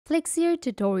Flixier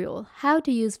tutorial, how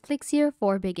to use Flixier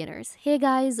for beginners. Hey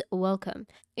guys, welcome.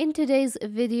 In today's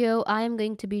video, I am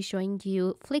going to be showing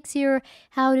you Flixier,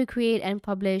 how to create and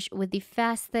publish with the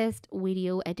fastest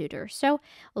video editor. So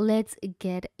let's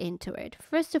get into it.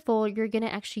 First of all, you're going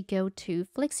to actually go to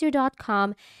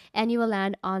flixier.com and you will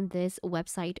land on this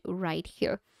website right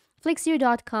here.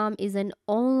 Flixier.com is an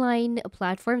online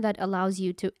platform that allows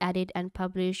you to edit and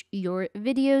publish your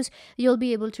videos. You'll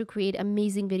be able to create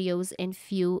amazing videos in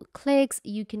few clicks.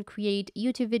 You can create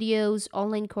YouTube videos,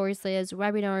 online courses,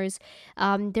 webinars.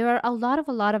 There are a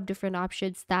lot of different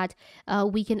options that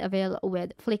we can avail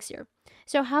with Flixier.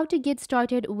 So how to get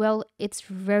started? Well, it's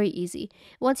very easy.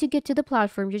 Once you get to the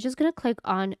platform, you're just going to click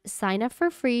on sign up for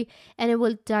free and it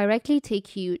will directly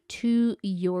take you to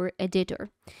your editor.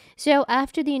 So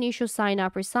after the initial sign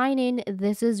up or sign in,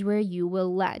 this is where you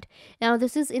will land. Now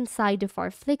this is inside of our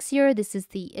Flixier. This is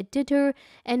the editor,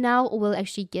 and now we'll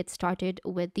actually get started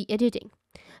with the editing.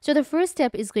 So the first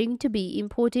step is going to be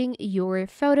importing your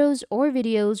photos or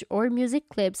videos or music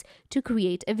clips to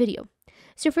create a video.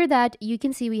 So for that, you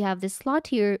can see we have this slot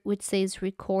here which says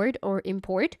record or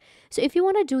import. So if you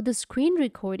want to do the screen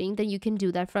recording, then you can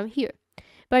do that from here.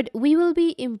 But we will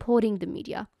be importing the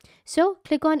media. So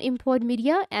click on import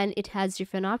media and it has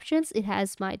different options. It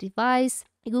has my device,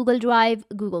 Google Drive,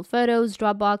 Google Photos,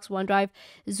 Dropbox, OneDrive,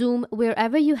 Zoom,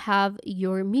 wherever you have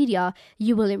your media,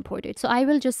 you will import it. So I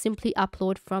will just simply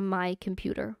upload from my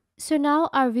computer. So now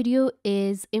our video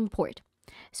is import.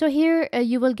 So here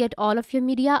you will get all of your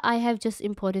media. I have just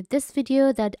imported this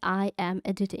video that I am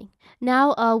editing.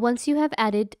 Now, once you have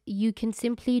added, you can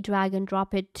simply drag and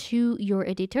drop it to your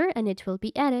editor and it will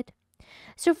be added.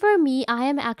 So for me, I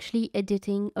am actually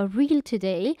editing a reel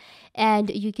today and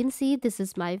you can see this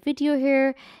is my video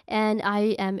here and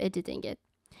I am editing it.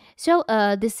 So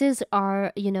this is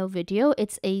our video.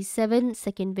 It's a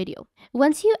 7-second video.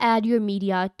 Once you add your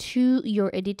media to your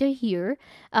editor here,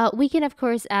 we can of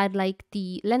course add like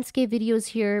the landscape videos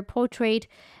here, portrait,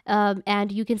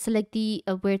 and you can select the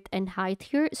width and height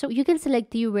here. So you can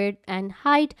select the width and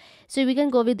height. So we can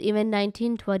go with even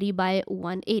 1920 by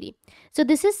 180. So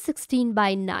this is 16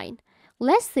 by 9.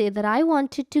 Let's say that I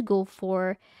wanted to go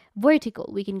for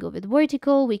vertical. We can go with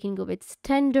vertical. We can go with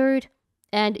standard.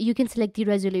 And you can select the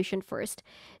resolution first.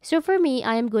 So for me,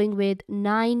 I am going with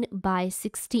 9 by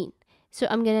 16. So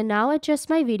I'm going to now adjust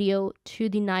my video to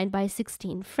the 9 by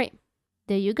 16 frame.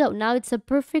 There you go. Now it's a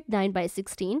perfect 9 by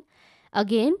 16.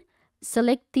 Again,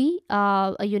 select the,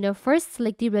 first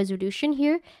select the resolution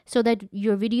here so that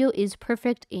your video is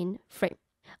perfect in frame.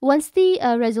 Once the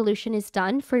resolution is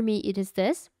done, for me, it is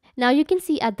this. Now you can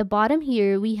see at the bottom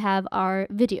here, we have our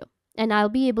video. And I'll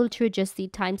be able to adjust the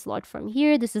time slot from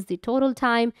here. This is the total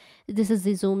time. This is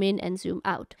the zoom in and zoom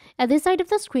out. At this side of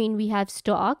the screen, we have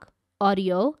stock,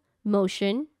 audio,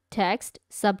 motion, text,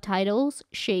 subtitles,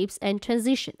 shapes, and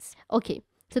transitions. Okay,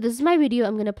 so this is my video.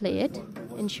 I'm going to play it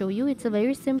and show you. It's a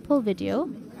very simple video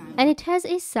and it has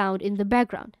a sound in the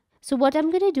background. So what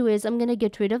I'm going to do is I'm going to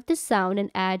get rid of this sound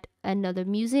and add another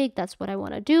music. That's what I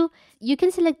want to do. You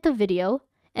can select the video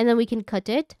and then we can cut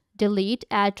it, delete,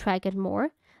 add track, and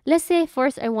more. Let's say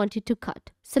first I wanted to cut.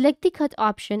 Select the cut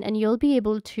option and you'll be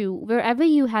able to, wherever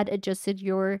you had adjusted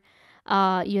your,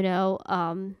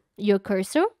 your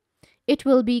cursor, it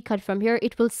will be cut from here.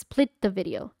 It will split the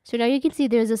video. So now you can see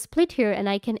there's a split here and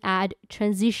I can add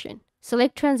transition.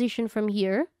 Select transition from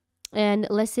here. And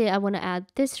let's say I want to add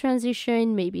this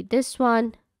transition, maybe this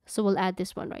one. So we'll add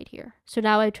this one right here. So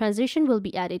now our transition will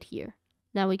be added here.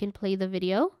 Now we can play the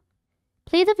video.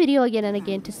 Play the video again and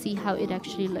again to see how it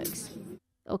actually looks.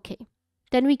 Okay,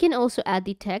 then we can also add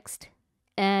the text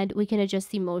and we can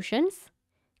adjust the motions.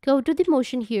 Go to the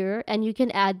motion here and you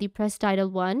can add the press title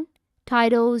one.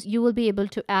 Titles, you will be able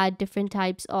to add different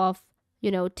types of,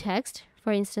 text.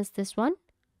 For instance, this one.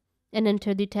 And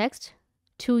enter the text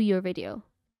to your video.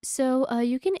 So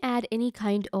you can add any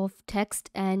kind of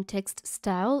text and text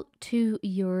style to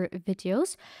your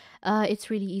videos.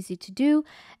 It's really easy to do.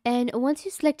 And once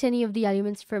you select any of the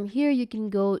elements from here, you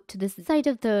can go to the side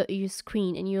of your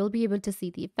screen and you'll be able to see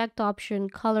the effect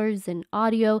option, colors, and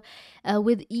audio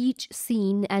with each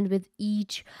scene and with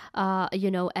each,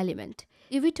 element.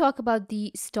 If we talk about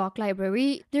the stock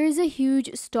library, there is a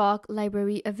huge stock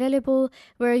library available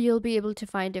where you'll be able to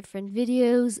find different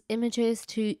videos, images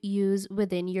to use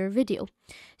within your video.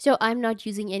 So I'm not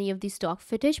using any of the stock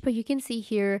footage, but you can see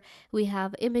here we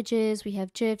have images, we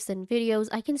have GIFs and videos.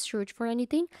 I can search for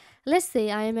anything. Let's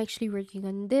say I am actually working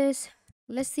on this.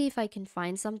 Let's see if I can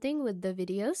find something with the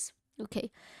videos.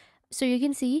 Okay, so you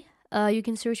can see you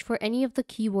can search for any of the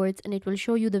keywords and it will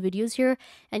show you the videos here,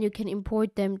 and you can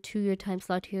import them to your time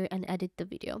slot here and edit the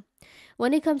video.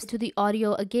 When it comes to the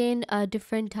audio, again,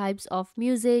 different types of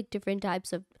music, different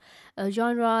types of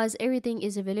genres, everything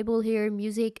is available here.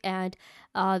 Music and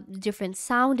different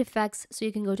sound effects. So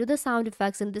you can go to the sound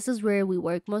effects, and this is where we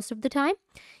work most of the time.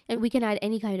 And we can add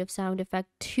any kind of sound effect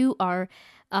to our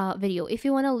video. If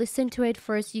you want to listen to it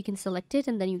first, you can select it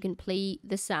and then you can play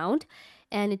the sound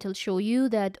and it'll show you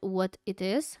that what it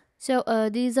is. So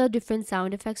these are different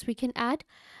sound effects we can add.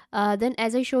 Then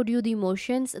as I showed you the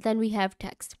emotions, then we have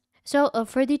text. So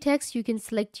for the text, you can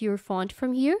select your font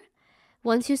from here.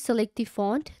 Once you select the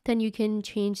font, then you can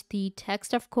change the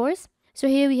text, of course. So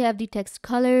here we have the text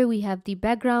color, we have the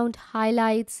background,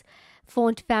 highlights,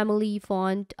 font family,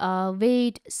 font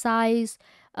weight, size,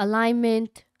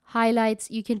 alignment, highlights.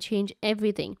 You can change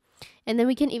everything. And then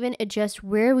we can even adjust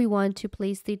where we want to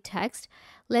place the text.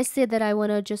 Let's say that I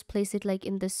want to just place it like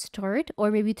in the start or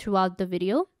maybe throughout the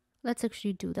video. Let's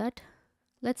actually do that.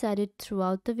 Let's add it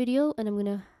throughout the video, and I'm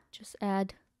gonna just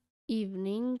add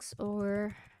evenings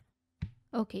or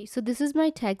okay. So this is my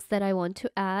text that I want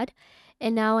to add,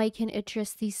 and now I can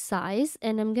adjust the size,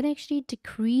 and I'm gonna actually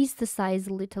decrease the size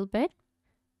a little bit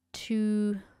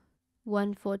to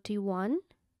 141.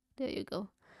 There you go.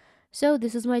 So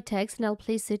this is my text, and I'll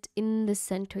place it in the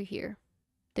center here.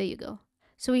 There you go.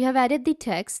 So we have added the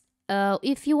text.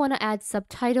 If you want to add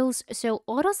subtitles, so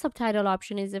auto subtitle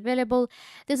option is available.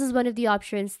 This is one of the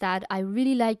options that I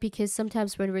really like, because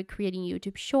sometimes when we're creating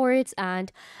YouTube shorts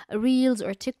and reels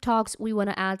or TikToks, we want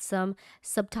to add some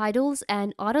subtitles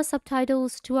and auto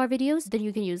subtitles to our videos, then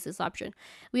you can use this option.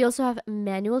 We also have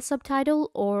manual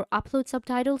subtitle or upload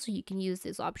subtitle, so you can use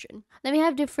this option. Then we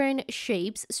have different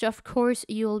shapes. So of course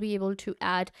you'll be able to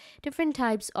add different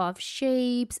types of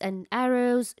shapes and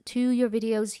arrows to your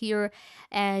videos here,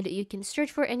 and you can search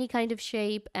for any kind of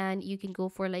shape, and you can go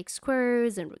for like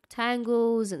squares and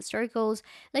rectangles and circles,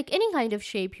 like any kind of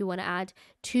shape you want to add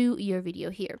to your video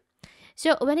here.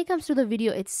 So when it comes to the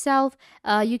video itself,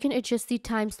 you can adjust the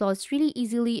time slots really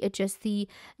easily, adjust the,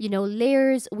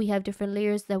 layers. We have different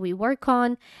layers that we work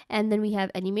on, and then we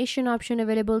have animation option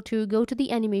available to go to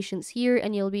the animations here,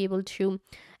 and you'll be able to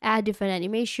add different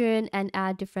animation and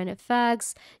add different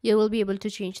effects. You will be able to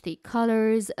change the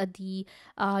colors, the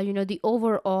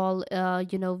overall,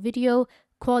 video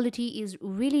quality is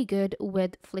really good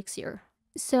with Flixier.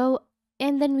 So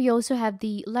and then we also have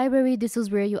the library. This is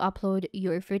where you upload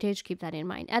your footage. Keep that in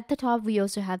mind. At the top, we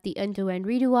also have the end-to-end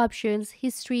redo options,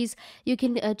 histories. You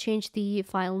can change the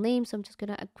file name. So I'm just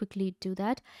going to quickly do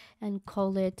that and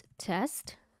call it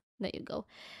test. There you go.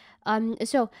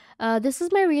 This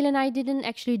is my reel, and I didn't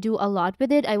actually do a lot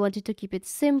with it. I wanted to keep it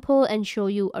simple and show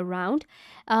you around.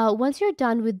 Once you're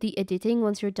done with the editing,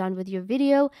 once you're done with your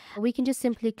video, we can just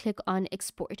simply click on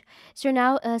export. So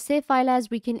now save file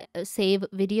as, we can save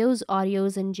videos,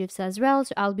 audios, and GIFs as well.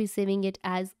 So I'll be saving it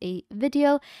as a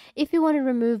video. If you want to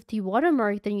remove the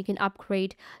watermark, then you can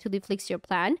upgrade to the Flixier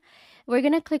plan. We're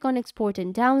going to click on export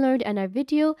and download, and our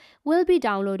video will be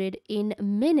downloaded in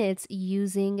minutes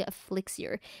using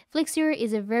Flixier. Flixier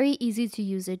is a very easy to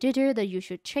use editor that you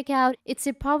should check out. It's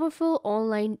a powerful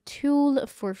online tool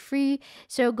for free,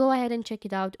 so go ahead and check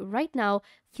it out right now,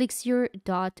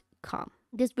 flixier.com.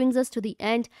 This brings us to the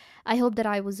end. I hope that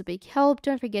I was a big help.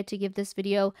 Don't forget to give this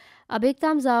video a big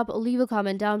thumbs up, leave a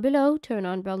comment down below, turn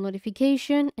on bell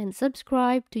notification, and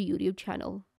subscribe to YouTube channel.